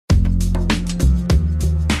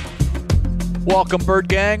Welcome, Bird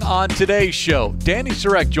Gang. On today's show, Danny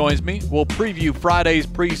Sarek joins me. We'll preview Friday's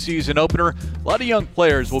preseason opener. A lot of young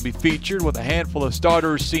players will be featured with a handful of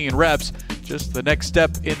starters seeing reps. Just the next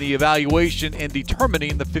step in the evaluation and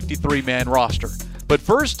determining the 53-man roster. But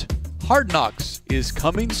first, Hard Knocks is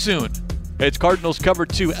coming soon. It's Cardinals Cover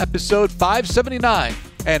 2, episode 579,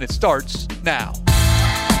 and it starts now.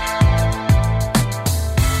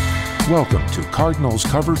 Welcome to Cardinals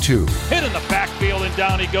Cover 2. Hit in the backfield and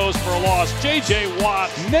down he goes for a loss. J.J.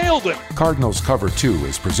 Watt nailed it. Cardinals Cover 2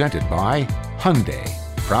 is presented by Hyundai,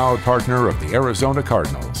 proud partner of the Arizona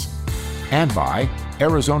Cardinals. And by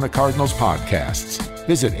Arizona Cardinals Podcasts.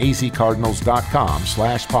 Visit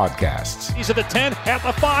azcardinals.com/podcasts. He's at the 10, at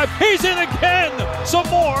the 5. He's in again. Some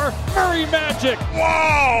more Murray magic.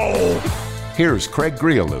 Wow. Here's Craig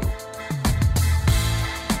Grialou.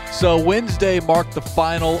 So Wednesday marked the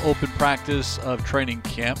final open practice of training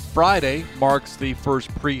camp. Friday marks the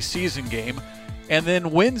first preseason game. And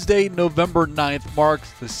then Wednesday, November 9th,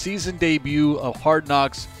 marks the season debut of Hard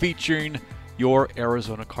Knocks featuring your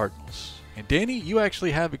Arizona Cardinals. And Danny, you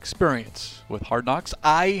actually have experience with Hard Knocks.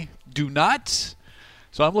 I do not.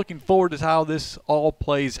 So I'm looking forward to how this all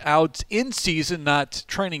plays out in season, not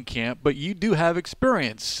training camp. But you do have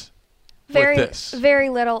experience. Very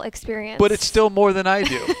little experience. But it's still more than I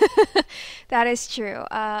do. That is true.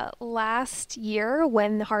 Last year,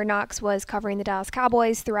 when Hard Knocks was covering the Dallas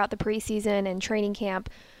Cowboys throughout the preseason and training camp,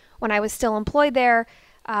 when I was still employed there,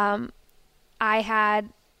 I had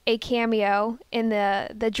a cameo in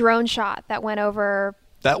the drone shot that went over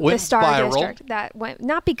the Star viral. District. That went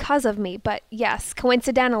not because of me, but yes,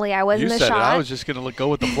 coincidentally, I was in the shot. I was just going to go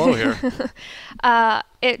with the flow here.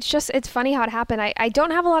 It's funny how it happened. I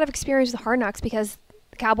don't have a lot of experience with Hard Knocks because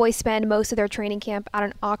the Cowboys spend most of their training camp out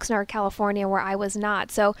in Oxnard, California, where I was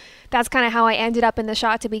not. So that's kind of how I ended up in the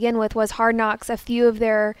shot to begin with. Was Hard Knocks. A few of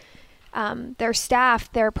their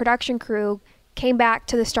staff, their production crew, came back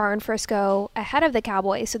to the Star in Frisco ahead of the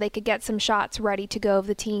Cowboys so they could get some shots ready to go of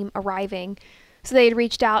the team arriving. So they had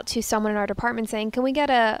reached out to someone in our department saying, "Can we get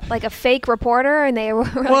a fake reporter?" And they were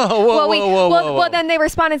like, "Well, then they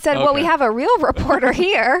responded and said, "Well, we have a real reporter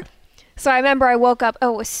here." So I remember I woke up.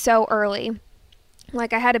 Oh, it was so early. I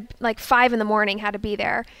had to 5 a.m. had to be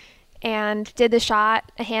there, and did the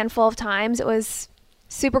shot a handful of times. It was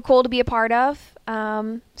super cool to be a part of.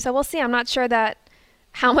 So we'll see. I'm not sure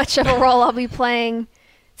how much of a role I'll be playing.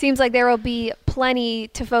 Seems like there will be plenty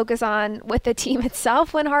to focus on with the team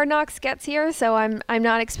itself when Hard Knocks gets here, so I'm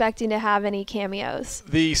not expecting to have any cameos.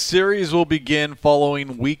 The series will begin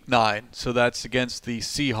following Week 9, so that's against the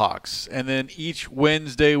Seahawks. And then each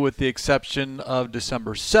Wednesday with the exception of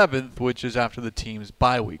December 7th, which is after the team's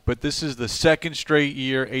bye week. But this is the second straight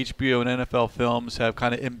year HBO and NFL Films have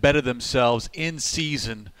kind of embedded themselves in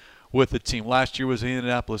season with the team. Last year was the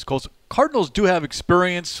Indianapolis Colts. Cardinals do have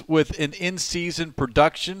experience with an in-season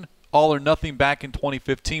production, All or Nothing back in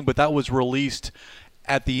 2015, but that was released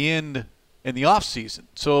at the end in the offseason.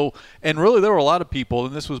 So, and really there were a lot of people,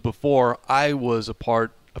 and this was before I was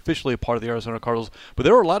officially a part of the Arizona Cardinals, but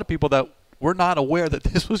there were a lot of people that were not aware that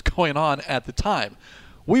this was going on at the time.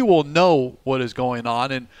 We will know what is going on,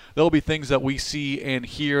 and there'll be things that we see and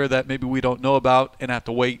hear that maybe we don't know about and have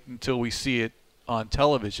to wait until we see it on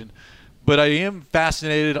television. But I am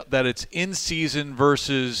fascinated that it's in season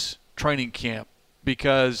versus training camp,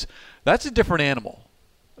 because that's a different animal,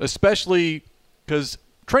 especially because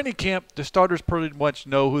training camp, the starters pretty much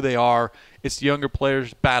know who they are. It's the younger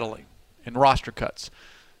players battling and roster cuts.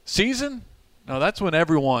 Season, no, that's when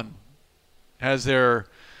everyone is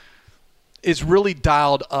really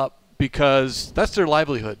dialed up, because that's their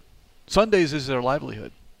livelihood. Sundays is their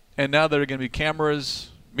livelihood. And now there are going to be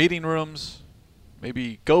cameras, meeting rooms,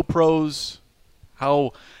 maybe GoPros.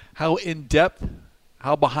 How in-depth,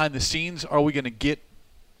 how behind the scenes are we going to get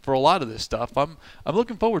for a lot of this stuff? I'm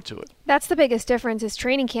looking forward to it. That's the biggest difference is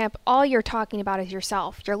training camp. All you're talking about is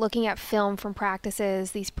yourself. You're looking at film from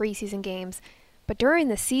practices, these preseason games. But during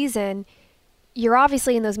the season, you're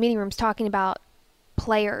obviously in those meeting rooms talking about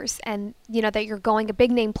players and, that you're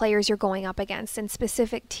big name players you're going up against and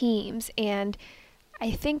specific teams. And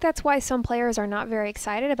I think that's why some players are not very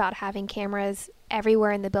excited about having cameras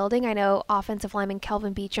everywhere in the building. I know offensive lineman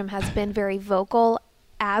Kelvin Beachum has been very vocal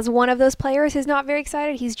as one of those players who's not very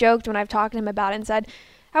excited. He's joked when I've talked to him about it and said,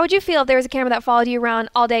 "How would you feel if there was a camera that followed you around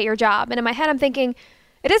all day at your job?" And in my head, I'm thinking,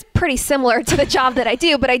 it is pretty similar to the job that I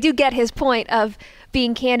do, but I do get his point of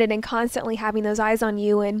being candid and constantly having those eyes on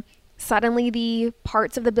you. And suddenly the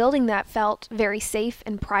parts of the building that felt very safe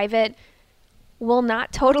and private will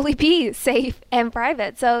not totally be safe and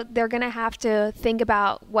private. So they're going to have to think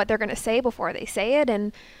about what they're going to say before they say it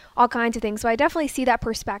and all kinds of things. So I definitely see that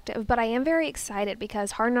perspective, but I am very excited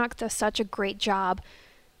because Hard Knocks does such a great job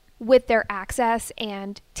with their access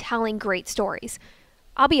and telling great stories.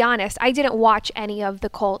 I'll be honest, I didn't watch any of the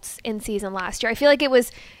Colts in season last year. I feel like it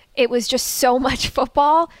was just so much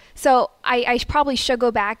football. So I probably should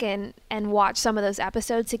go back and watch some of those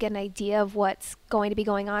episodes to get an idea of what's going to be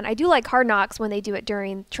going on. I do like Hard Knocks when they do it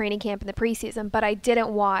during training camp in the preseason, but I didn't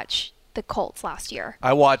watch the Colts last year.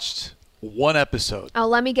 I watched one episode. Oh,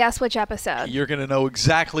 let me guess which episode. You're going to know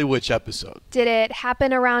exactly which episode. Did it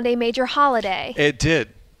happen around a major holiday? It did.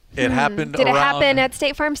 It happened Did it around, happen at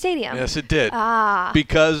State Farm Stadium? Yes, it did. Ah.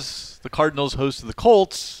 Because the Cardinals hosted the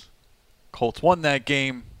Colts. Colts won that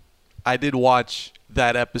game. I did watch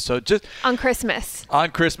that episode just on Christmas,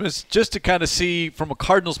 just to kind of see from a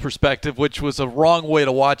Cardinals perspective, which was a wrong way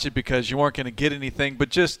to watch it because you weren't going to get anything, but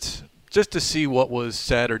just to see what was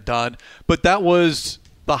said or done. But that was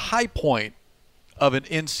the high point of an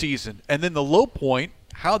in-season. And then the low point,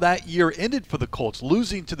 how that year ended for the Colts,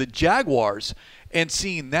 losing to the Jaguars and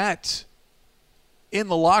seeing that in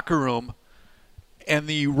the locker room and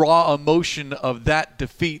the raw emotion of that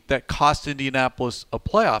defeat that cost Indianapolis a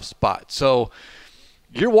playoff spot. So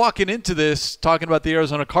you're walking into this talking about the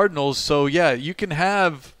Arizona Cardinals. So, yeah, you can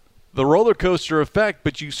have the roller coaster effect,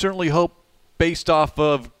 but you certainly hope based off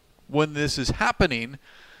of when this is happening.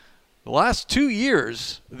 The last 2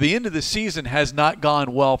 years, the end of the season has not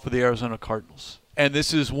gone well for the Arizona Cardinals. And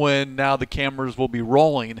this is when now the cameras will be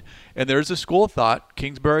rolling. And there's a school of thought,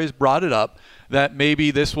 Kingsbury has brought it up, that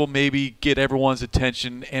maybe this will maybe get everyone's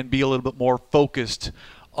attention and be a little bit more focused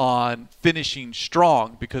on finishing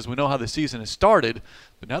strong because we know how the season has started.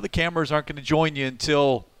 But now the cameras aren't going to join you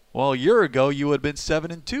until, well, a year ago you would have been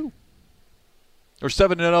 7-2. Or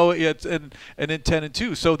 7-0 and then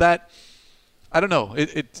 10-2. So that, I don't know.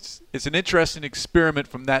 It's an interesting experiment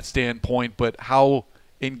from that standpoint, but how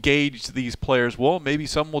engaged these players will. Maybe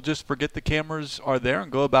some will just forget the cameras are there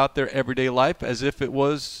and go about their everyday life as if it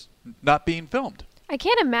was not being filmed. I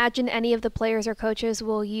can't imagine any of the players or coaches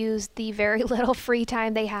will use the very little free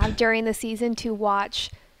time they have during the season to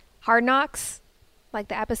watch Hard Knocks, like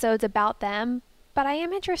the episodes about them. But I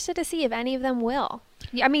am interested to see if any of them will.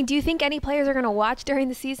 I mean, do you think any players are going to watch during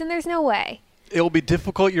the season? There's no way. It will be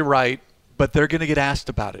difficult, you're right, but they're going to get asked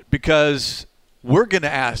about it because we're going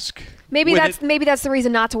to ask. Maybe that's the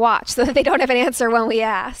reason not to watch, so that they don't have an answer when we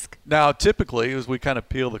ask. Now, typically, as we kind of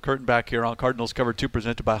peel the curtain back here on Cardinals Cover 2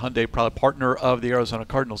 presented by Hyundai, proud partner of the Arizona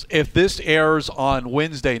Cardinals, if this airs on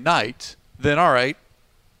Wednesday night, then all right,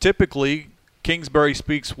 typically Kingsbury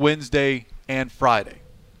speaks Wednesday and Friday.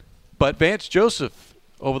 But Vance Joseph,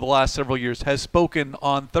 over the last several years, has spoken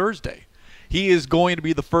on Thursday. He is going to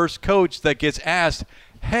be the first coach that gets asked,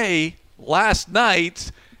 hey, last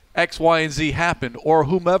night X, Y, and Z happened, or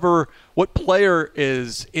whomever, what player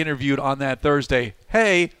is interviewed on that Thursday,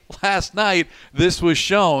 hey, last night this was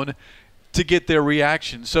shown, to get their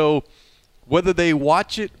reaction. So whether they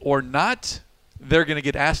watch it or not, they're going to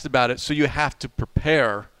get asked about it, so you have to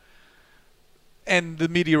prepare. And the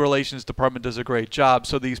media relations department does a great job,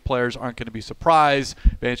 so these players aren't going to be surprised.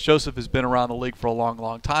 Vance Joseph has been around the league for a long,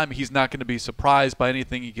 long time. He's not going to be surprised by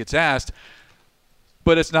anything he gets asked.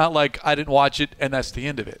 But it's not like I didn't watch it and that's the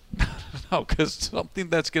end of it. No, because something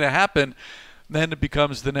that's going to happen, then it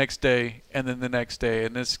becomes the next day and then the next day.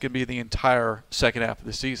 And this can be the entire second half of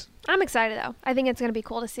the season. I'm excited, though. I think it's going to be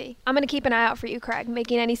cool to see. I'm going to keep an eye out for you, Craig,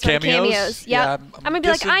 making any sort of cameos. Yep. Yeah, I'm going to be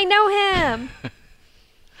like, I know him.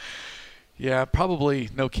 Yeah, probably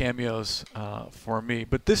no cameos for me.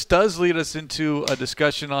 But this does lead us into a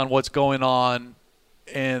discussion on what's going on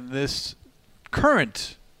in this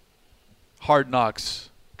current Hard Knocks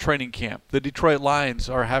training camp. The Detroit Lions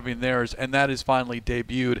are having theirs, and that is finally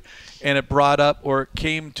debuted. And it brought up, or it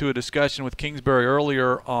came to a discussion with Kingsbury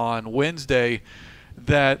earlier on Wednesday,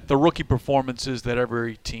 that the rookie performances that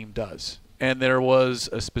every team does. And there was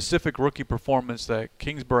a specific rookie performance that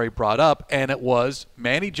Kingsbury brought up, and it was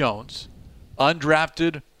Manny Jones,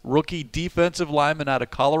 undrafted rookie defensive lineman out of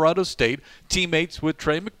Colorado State, teammates with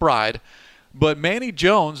Trey McBride. But Manny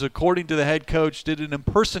Jones, according to the head coach, did an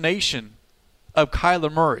impersonation of Kyler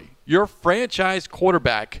Murray, your franchise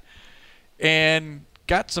quarterback, and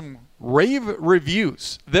got some rave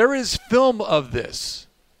reviews. There is film of this.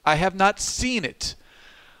 I have not seen it.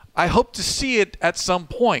 I hope to see it at some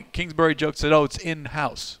point. Kingsbury jokes that, it's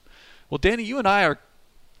in-house. Well, Danny, you and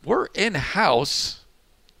we're in-house.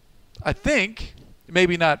 I think,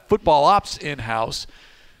 maybe not football ops in-house,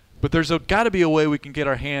 but there's got to be a way we can get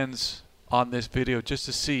our hands on this video just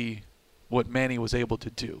to see what Manny was able to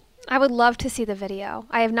do. I would love to see the video.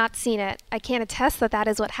 I have not seen it. I can't attest that that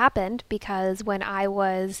is what happened, because when I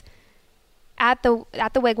was at the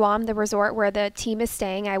Wigwam, the resort where the team is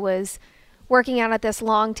staying, I was working out at this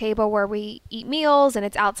long table where we eat meals, and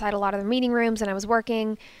it's outside a lot of the meeting rooms, and I was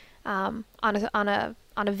working on a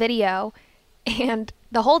video, and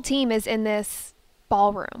the whole team is in this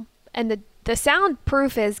ballroom, and the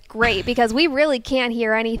soundproof is great because we really can't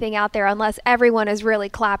hear anything out there unless everyone is really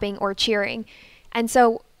clapping or cheering. And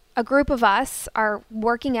so a group of us are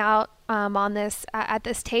working out on this at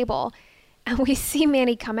this table, and we see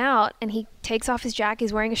Manny come out, and he takes off his jacket.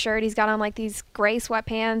 He's wearing a shirt. He's got on like these gray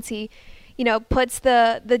sweatpants. He, puts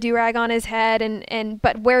the do-rag on his head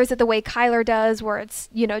but wears it the way Kyler does, where it's,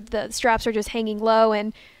 the straps are just hanging low,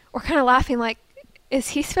 and we're kind of laughing like, is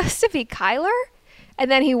he supposed to be Kyler? And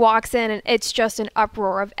then he walks in, and it's just an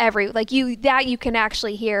uproar of you can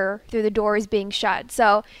actually hear through the doors being shut.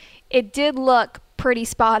 So it did look pretty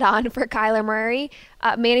spot on for Kyler Murray.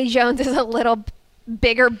 Manny Jones is a little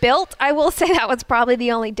bigger built. I will say that was probably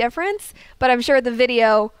the only difference, but I'm sure the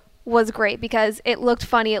video was great because it looked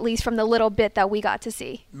funny, at least from the little bit that we got to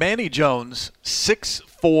see. Manny Jones,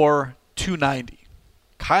 6'4", 290.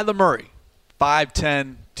 Kyler Murray,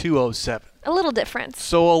 5'10", 207. A little difference.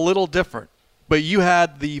 So a little different. But you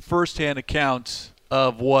had the firsthand accounts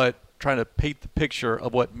of trying to paint the picture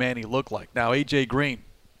of what Manny looked like. Now, A.J. Green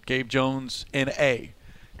gave Jones an A.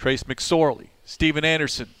 Trace McSorley, Steven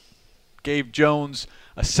Anderson gave Jones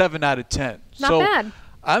a 7 out of 10. Not bad.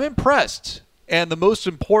 I'm impressed. And the most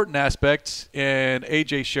important aspect, and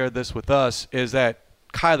A.J. shared this with us, is that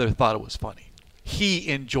Kyler thought it was funny. He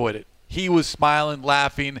enjoyed it. He was smiling,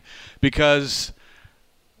 laughing, because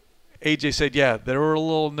A.J. said, yeah, they were a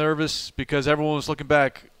little nervous because everyone was looking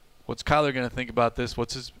back. What's Kyler going to think about this?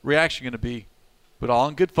 What's his reaction going to be? But all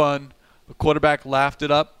in good fun. The quarterback laughed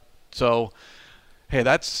it up. So, hey,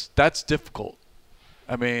 that's difficult.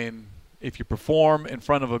 I mean, if you perform in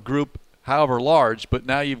front of a group, however large, but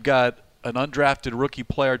now you've got an undrafted rookie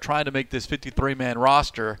player trying to make this 53-man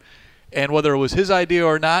roster, and whether it was his idea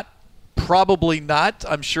or not, probably not.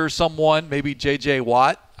 I'm sure someone, maybe J.J.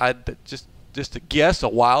 Watt, just a guess, a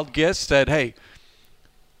wild guess, said, hey,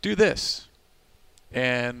 do this.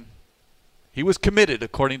 And he was committed,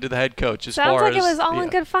 according to the head coach. Sounds like it was all in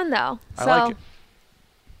good fun, though. I like it.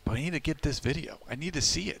 But I need to get this video. I need to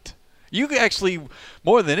see it. You actually,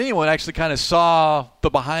 more than anyone, actually kind of saw the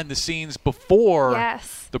behind the scenes before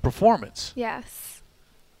the performance. Yes.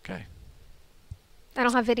 Okay. I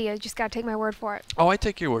don't have video. You just got to take my word for it. Oh, I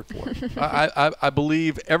take your word for it. I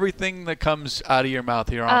believe everything that comes out of your mouth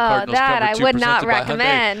here on Cardinals Cover 2. I would not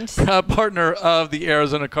recommend. Proud partner of the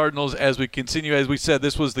Arizona Cardinals as we continue. As we said,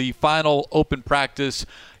 this was the final open practice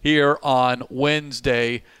here on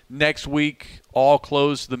Wednesday. Next week, all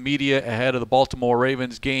closed to the media ahead of the Baltimore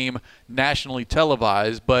Ravens game, nationally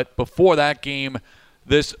televised. But before that game,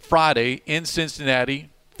 this Friday in Cincinnati,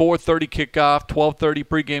 4:30 kickoff, 12:30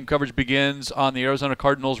 pregame coverage begins on the Arizona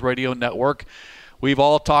Cardinals radio network. We've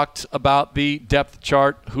all talked about the depth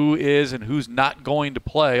chart, who is and who's not going to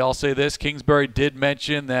play. I'll say this, Kingsbury did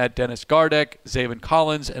mention that Dennis Gardeck, Zaven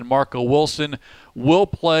Collins, and Marco Wilson will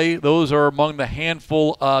play. Those are among the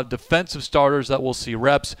handful of defensive starters that will see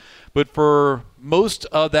reps. But for most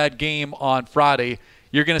of that game on Friday,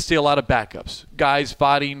 you're going to see a lot of backups, guys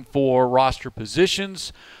fighting for roster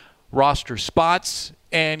positions, roster spots,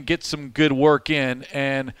 and get some good work in.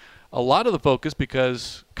 And a lot of the focus,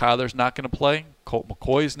 because Kyler's not going to play, Colt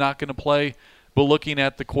McCoy's not going to play, but looking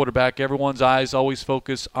at the quarterback, everyone's eyes always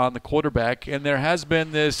focus on the quarterback. And there has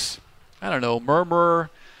been this, murmur,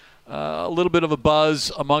 a little bit of a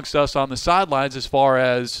buzz amongst us on the sidelines as far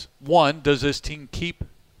as, one, does this team keep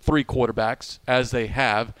 3 quarterbacks as they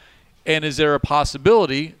have? And is there a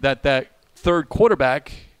possibility that that third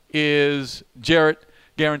quarterback is Jarrett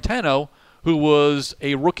Garantano, who was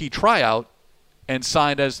a rookie tryout and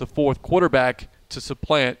signed as the 4th quarterback to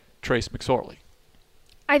supplant Trace McSorley?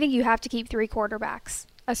 I think you have to keep 3 quarterbacks,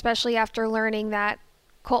 especially after learning that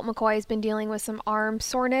Colt McCoy has been dealing with some arm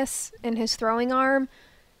soreness in his throwing arm.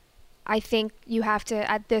 I think you have to,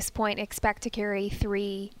 at this point, expect to carry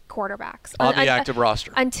 3 quarterbacks. On the active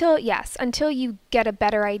roster. Until you get a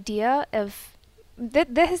better idea of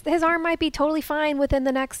his arm might be totally fine within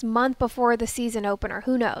the next month before the season opener.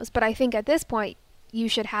 Who knows? But I think at this point, you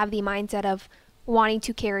should have the mindset of wanting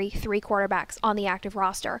to carry 3 quarterbacks on the active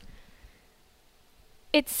roster.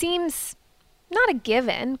 It seems not a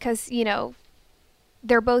given because,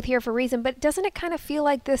 they're both here for a reason, but doesn't it kind of feel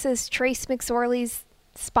like this is Trace McSorley's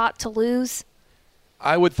spot to lose?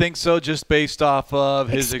 I would think so, just based off of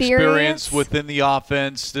his experience within the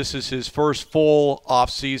offense. This is his first full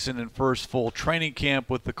offseason and first full training camp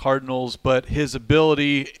with the Cardinals, but his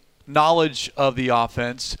ability, knowledge of the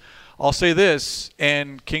offense. I'll say this,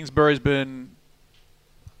 and Kingsbury's been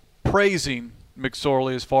praising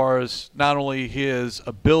McSorley as far as not only his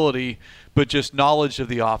ability, but just knowledge of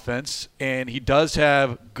the offense. And he does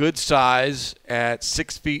have good size at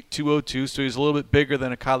 6 feet 202, so he's a little bit bigger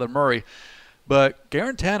than a Kyler Murray. But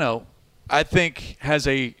Guarantano, I think, has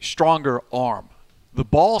a stronger arm. The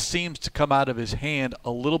ball seems to come out of his hand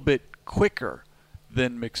a little bit quicker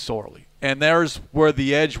than McSorley. And there's where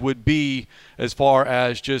the edge would be as far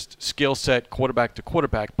as just skill set quarterback to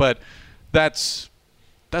quarterback. But that's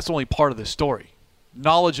only part of the story.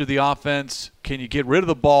 Knowledge of the offense. Can you get rid of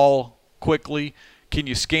the ball quickly? Can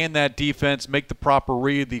you scan that defense, make the proper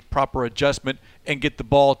read, the proper adjustment, and get the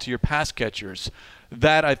ball to your pass catchers?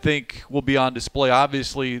 That, I think, will be on display,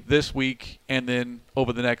 obviously, this week and then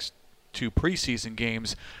over the next 2 preseason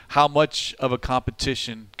games. How much of a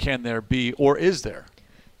competition can there be, or is there?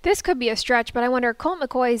 This could be a stretch, but I wonder, Colt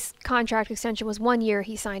McCoy's contract extension was 1 year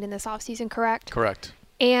he signed in this offseason, correct? Correct.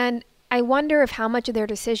 And I wonder if how much of their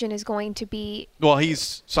decision is going to be... Well,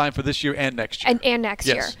 he's signed for this year and next year. And next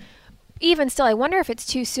year. Even still, I wonder if it's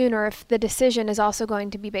too soon or if the decision is also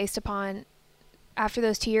going to be based upon, after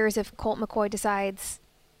those 2 years, if Colt McCoy decides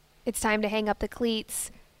it's time to hang up the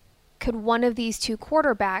cleats, could one of these 2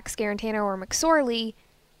 quarterbacks, Guarantano or McSorley,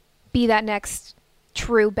 be that next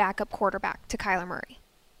true backup quarterback to Kyler Murray?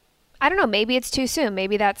 I don't know. Maybe it's too soon.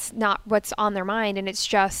 Maybe that's not what's on their mind, and it's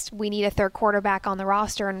just we need a third quarterback on the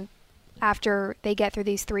roster, and after they get through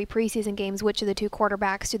these 3 preseason games, which of the 2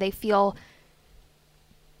 quarterbacks do they feel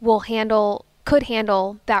could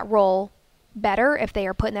handle that role better if they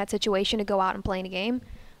are put in that situation to go out and play in a game?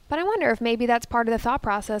 But I wonder if maybe that's part of the thought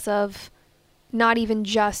process of not even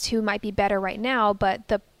just who might be better right now, but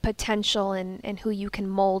the potential and who you can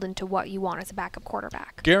mold into what you want as a backup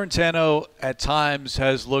quarterback. Guarantano at times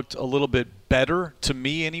has looked a little bit better to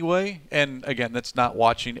me anyway. And again, that's not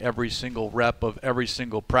watching every single rep of every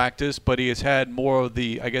single practice, but he has had more of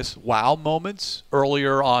the, I guess, wow moments.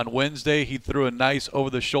 Earlier on Wednesday, he threw a nice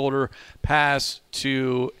over-the-shoulder pass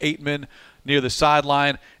to Aitman near the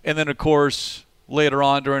sideline. And then, of course, later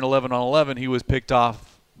on during 11-on-11, he was picked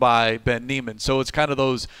off by Ben Neiman. So it's kind of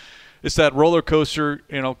those, it's that roller coaster,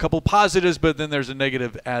 a couple positives, but then there's a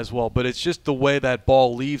negative as well. But it's just the way that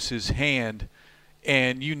ball leaves his hand,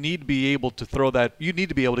 and you need to be able to throw that. You need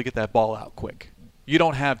to be able to get that ball out quick. You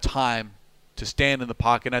don't have time to stand in the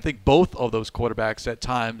pocket. And I think both of those quarterbacks at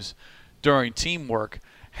times during teamwork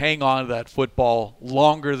hang on to that football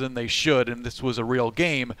longer than they should, and this was a real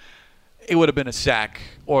game. It would have been a sack,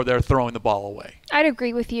 or they're throwing the ball away. I'd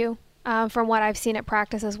agree with you from what I've seen at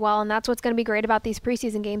practice as well, and that's what's going to be great about these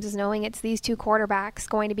preseason games is knowing it's these 2 quarterbacks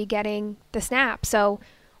going to be getting the snap. So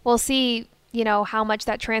we'll see, how much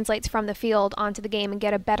that translates from the field onto the game and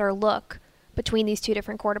get a better look between these 2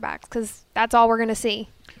 different quarterbacks, because that's all we're going to see.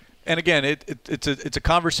 And again, it's a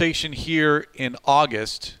conversation here in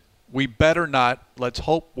August. We better not, let's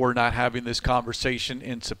hope we're not having this conversation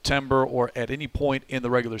in September or at any point in the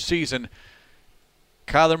regular season.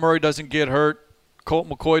 Kyler Murray doesn't get hurt. Colt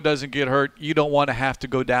McCoy doesn't get hurt. You don't want to have to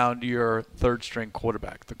go down to your third-string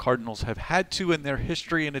quarterback. The Cardinals have had to in their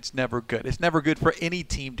history, and it's never good. It's never good for any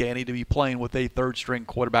team, Danny, to be playing with a third-string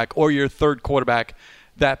quarterback or your third quarterback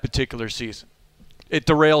that particular season. It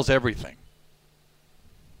derails everything.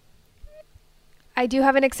 I do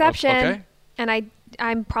have an exception, okay. And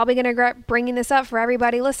I'm probably going to regret bringing this up for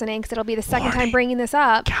everybody listening because it'll be the second time bringing this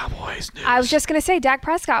up. Cowboys news. I was just going to say Dak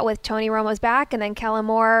Prescott with Tony Romo's back, and then Kellen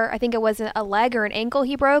Moore, I think it was a leg or an ankle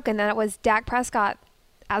he broke, and then it was Dak Prescott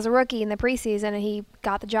as a rookie in the preseason, and he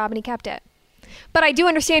got the job and he kept it. But I do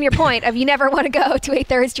understand your point of you never want to go to a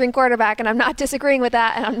third-string quarterback, and I'm not disagreeing with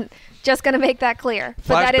that, and I'm just going to make that clear.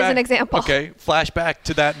 But that is an example. Okay, flashback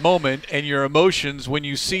to that moment and your emotions when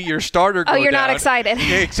you see your starter go down. Oh, you're not excited.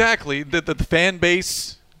 Yeah, exactly. The fan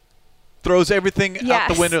base throws everything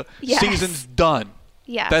out the window. Yes. Season's done.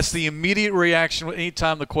 Yes. That's the immediate reaction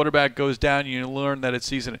anytime the quarterback goes down. You learn that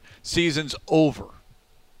season's over,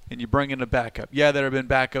 and you bring in a backup. Yeah, there have been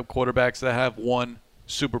backup quarterbacks that have won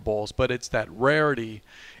Super Bowls, but it's that rarity.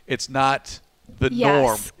 It's not the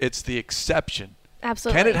norm. It's the exception.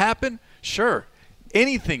 Absolutely. Can it happen? Sure.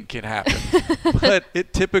 Anything can happen. But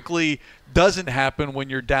it typically doesn't happen when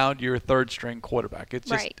you're down to your third-string quarterback. It's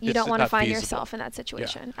just, right. You don't want to find feasible. yourself in that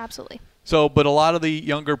situation. Yeah. Absolutely. So, but a lot of the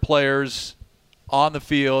younger players on the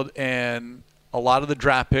field and a lot of the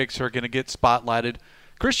draft picks are going to get spotlighted.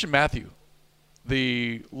 Christian Matthew,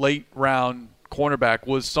 the late-round cornerback,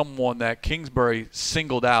 was someone that Kingsbury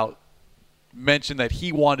singled out, mentioned that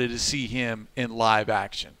he wanted to see him in live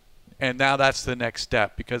action. And now that's the next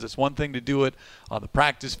step, because it's one thing to do it on the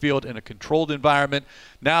practice field in a controlled environment.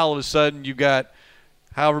 Now all of a sudden you've got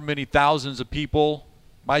however many thousands of people.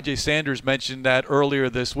 Myjai Sanders mentioned that earlier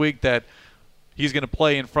this week, that he's going to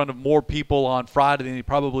play in front of more people on Friday than he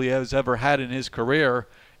probably has ever had in his career.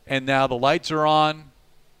 And now the lights are on.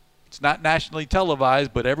 It's not nationally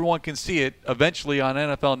televised, but everyone can see it eventually on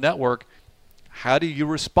NFL Network. How do you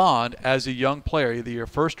respond as a young player, either your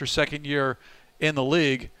first or second year in the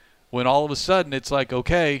league, when all of a sudden it's like,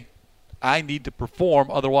 okay, I need to perform,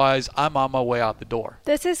 otherwise I'm on my way out the door?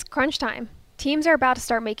 This is crunch time. Teams are about to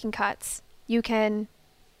start making cuts. You can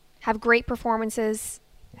have great performances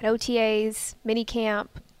at OTAs, mini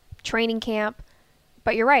camp, training camp,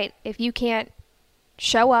 but you're right. If you can't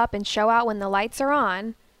show up and show out when the lights are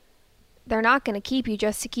on, they're not going to keep you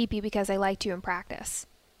just to keep you because they liked you in practice.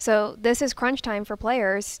 So this is crunch time for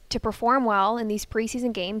players to perform well in these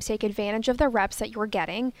preseason games, take advantage of the reps that you're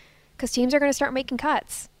getting, because teams are going to start making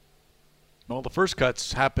cuts. Well, the first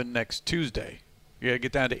cuts happen next Tuesday. You got to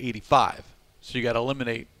get down to 85. So you got to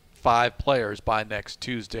eliminate 5 players by next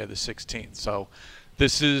Tuesday, the 16th. So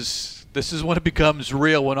this is when it becomes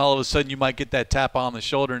real, when all of a sudden you might get that tap on the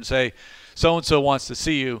shoulder and say, so-and-so wants to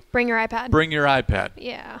see you. Bring your iPad. Bring your iPad.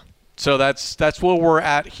 Yeah. So that's where we're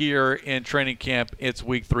at here in training camp. It's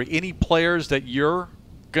week 3. Any players that you're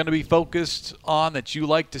going to be focused on that you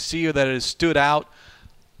like to see or that has stood out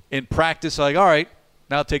in practice, like, all right,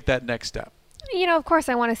 now take that next step? Of course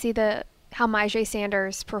I want to see how Myjai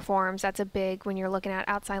Sanders performs. That's a big, when you're looking at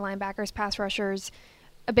outside linebackers, pass rushers,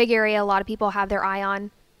 a big area a lot of people have their eye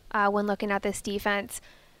on when looking at this defense.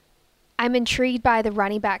 I'm intrigued by the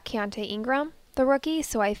running back Keontae Ingram, the rookie,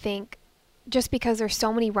 so I think just because there's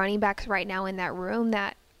so many running backs right now in that room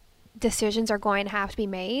that decisions are going to have to be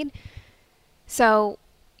made. So,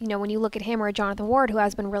 when you look at him or Jonathan Ward, who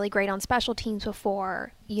has been really great on special teams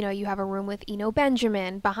before, you have a room with Eno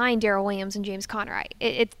Benjamin behind Darrell Williams and James Conner.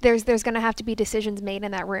 There's going to have to be decisions made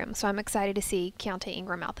in that room. So I'm excited to see Keontae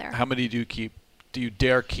Ingram out there. How many do you keep? Do you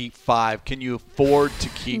dare keep 5? Can you afford to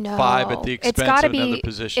keep 5 at the expense of another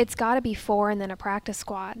position? It's got to be 4 and then a practice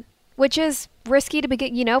squad, which is risky to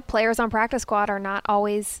begin. Players on practice squad are not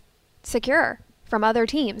always secure from other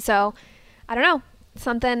teams. So I don't know.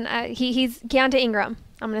 Something he's Keontae Ingram.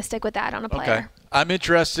 I'm going to stick with that on a player. Okay. I'm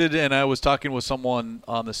interested, and I was talking with someone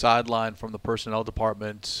on the sideline from the personnel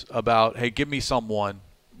department about, hey, give me someone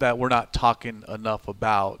that we're not talking enough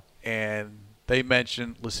about. And they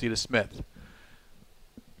mentioned Lecitus Smith,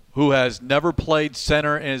 who has never played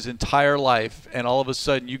center in his entire life, and all of a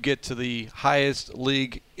sudden you get to the highest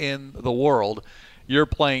league in the world, you're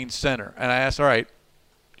playing center. And I asked, all right,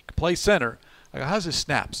 you can play center. I go, how's his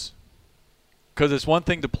snaps? Because it's one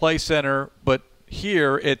thing to play center, but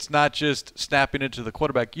here it's not just snapping into the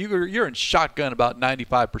quarterback. You're in shotgun about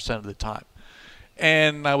 95% of the time.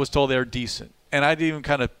 And I was told they're decent. And I even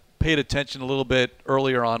kind of paid attention a little bit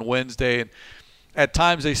earlier on Wednesday. And at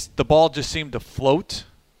times the ball just seemed to float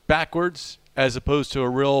backwards as opposed to a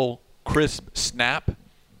real crisp snap.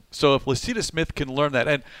 So if Lecitus Smith can learn that,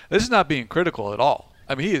 and this is not being critical at all.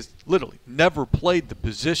 I mean, he has literally never played the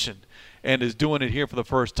position and is doing it here for the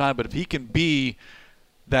first time. But if he can be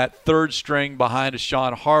that third string behind a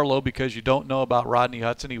Sean Harlow, because you don't know about Rodney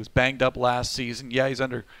Hudson. He was banged up last season. Yeah, he's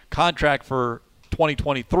under contract for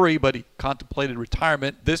 2023, but he contemplated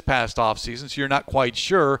retirement this past offseason, so you're not quite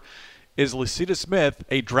sure. Is Lecitus Smith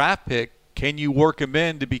a draft pick? Can you work him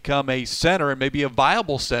in to become a center and maybe a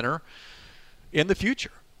viable center in the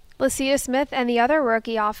future? Lecitus Smith and the other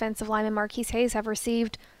rookie offensive lineman, Marquise Hayes, have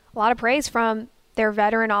received a lot of praise from their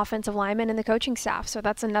veteran offensive linemen and the coaching staff. So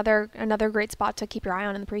that's another great spot to keep your eye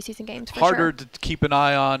on in the preseason games. Harder to keep an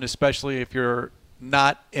eye on, especially if you're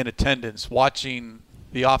not in attendance, watching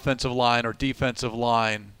the offensive line or defensive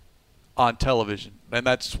line on television. And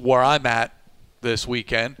that's where I'm at this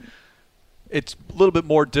weekend. It's a little bit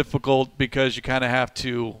more difficult because you kind of have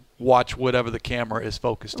to watch whatever the camera is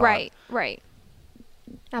focused on. Right.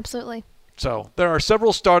 Absolutely. So there are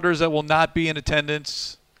several starters that will not be in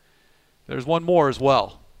attendance. There's one more as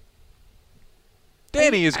well.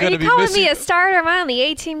 Danny is going to be missing. Are you calling me a starter? Am I on the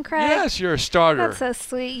A-team, Craig? Yes, you're a starter. That's so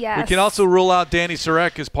sweet, yes. We can also rule out Danny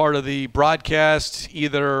Sarek as part of the broadcast,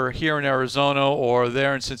 either here in Arizona or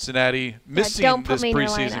there in Cincinnati, missing this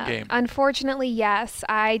preseason game. Unfortunately, yes.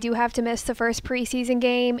 I do have to miss the first preseason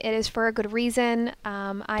game. It is for a good reason.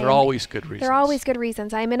 They're always good reasons. They're always good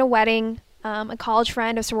reasons. I'm in a wedding, a college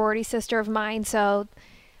friend, a sorority sister of mine, so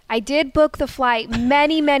I did book the flight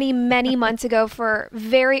many, many, many months ago for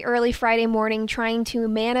very early Friday morning, trying to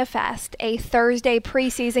manifest a Thursday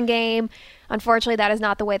preseason game. Unfortunately, that is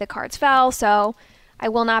not the way the cards fell, so I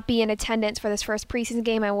will not be in attendance for this first preseason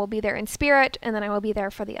game. I will be there in spirit, and then I will be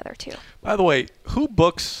there for the other two. By the way, who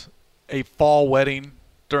books a fall wedding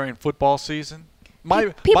during football season?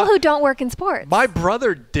 People who don't work in sports. My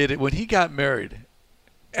brother did it when he got married,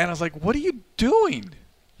 and I was like, "What are you doing?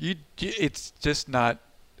 It's just not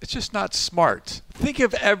smart. Think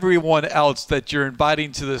of everyone else that you're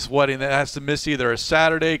inviting to this wedding that has to miss either a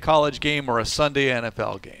Saturday college game or a Sunday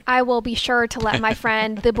NFL game." I will be sure to let my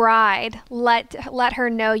friend, the bride, let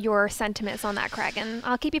her know your sentiments on that, Craig, and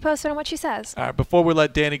I'll keep you posted on what she says. All right, before we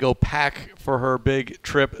let Danny go pack for her big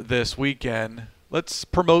trip this weekend, let's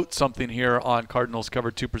promote something here on Cardinals Cover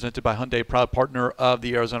 2, presented by Hyundai, proud partner of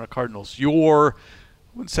the Arizona Cardinals. Your,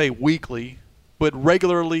 I wouldn't say weekly, but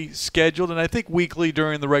regularly scheduled, and I think weekly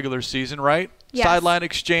during the regular season, right? Yes. Sideline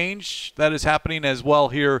exchange, that is happening as well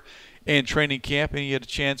here in training camp, and you had a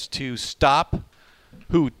chance to stop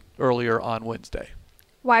who earlier on Wednesday?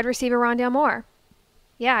 Wide receiver Rondale Moore.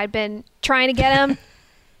 Yeah, I'd been trying to get him.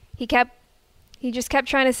 He just kept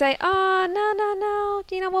trying to say, "Oh,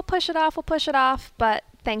 no, we'll push it off." But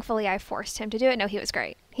thankfully, I forced him to do it. No, he was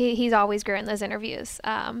great. He's always great in those interviews.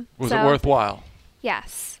 Was it worthwhile?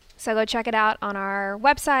 Yes. So go check it out on our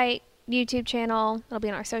website, YouTube channel. It'll be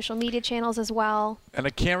on our social media channels as well. And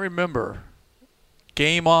I can't remember.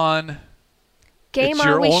 Game on. Game it's on.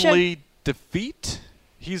 your only defeat?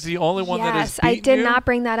 He's the only one that has beaten I did you? not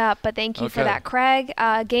bring that up, but thank you for that, Craig.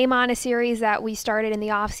 Game On, a series that we started in the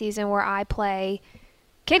offseason where I play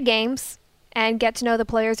kid games and get to know the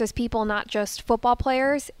players as people, not just football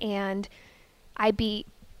players. And I beat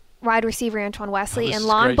wide receiver Antoine Wesley in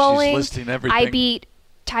lawn bowling. She's listing everything. I beat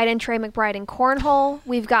tight end Trey McBride in cornhole.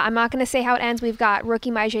 I'm not going to say how it ends. We've got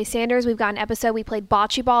rookie Myjai Sanders. We've got an episode we played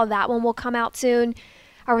bocce ball. That one will come out soon.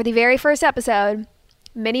 Over the very first episode,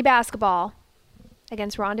 mini basketball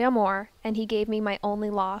against Rondale Moore, and he gave me my only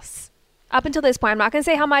loss. Up until this point, I'm not going to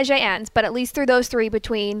say how Myjai ends, but at least through those three,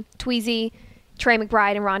 between Tweezy, Trey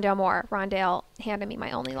McBride, and Rondale Moore, Rondale handed me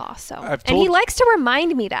my only loss. And he likes to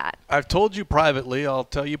remind me that. I've told you privately, I'll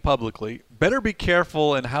tell you publicly, better be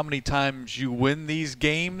careful in how many times you win these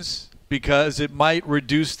games, because it might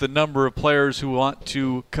reduce the number of players who want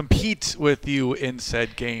to compete with you in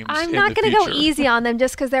said games. I'm not going to go easy on them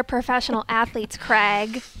just because they're professional athletes,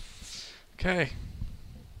 Craig. Okay.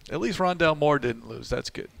 At least Rondale Moore didn't lose. That's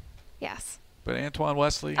good. Yes. But Antoine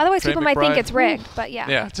Wesley, otherwise Trey people McBride, might think it's rigged, but yeah.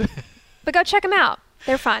 Yeah. But go check them out.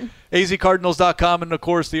 They're fun. azcardinals.com, and, of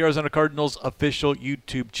course, the Arizona Cardinals official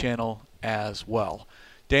YouTube channel as well.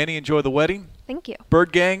 Danny, enjoy the wedding. Thank you.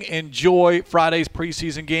 Bird Gang, enjoy Friday's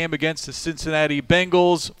preseason game against the Cincinnati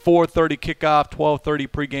Bengals. 4:30 kickoff, 12:30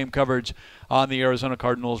 pregame coverage on the Arizona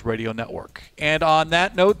Cardinals radio network. And on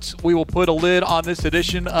that note, we will put a lid on this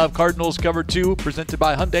edition of Cardinals Cover 2, presented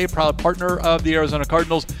by Hyundai, proud partner of the Arizona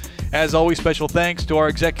Cardinals. As always, special thanks to our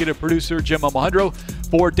executive producer, Jim Almohandro.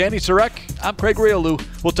 For Danny Sarek, I'm Craig Riolu.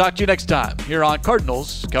 We'll talk to you next time here on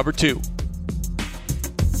Cardinals Cover 2.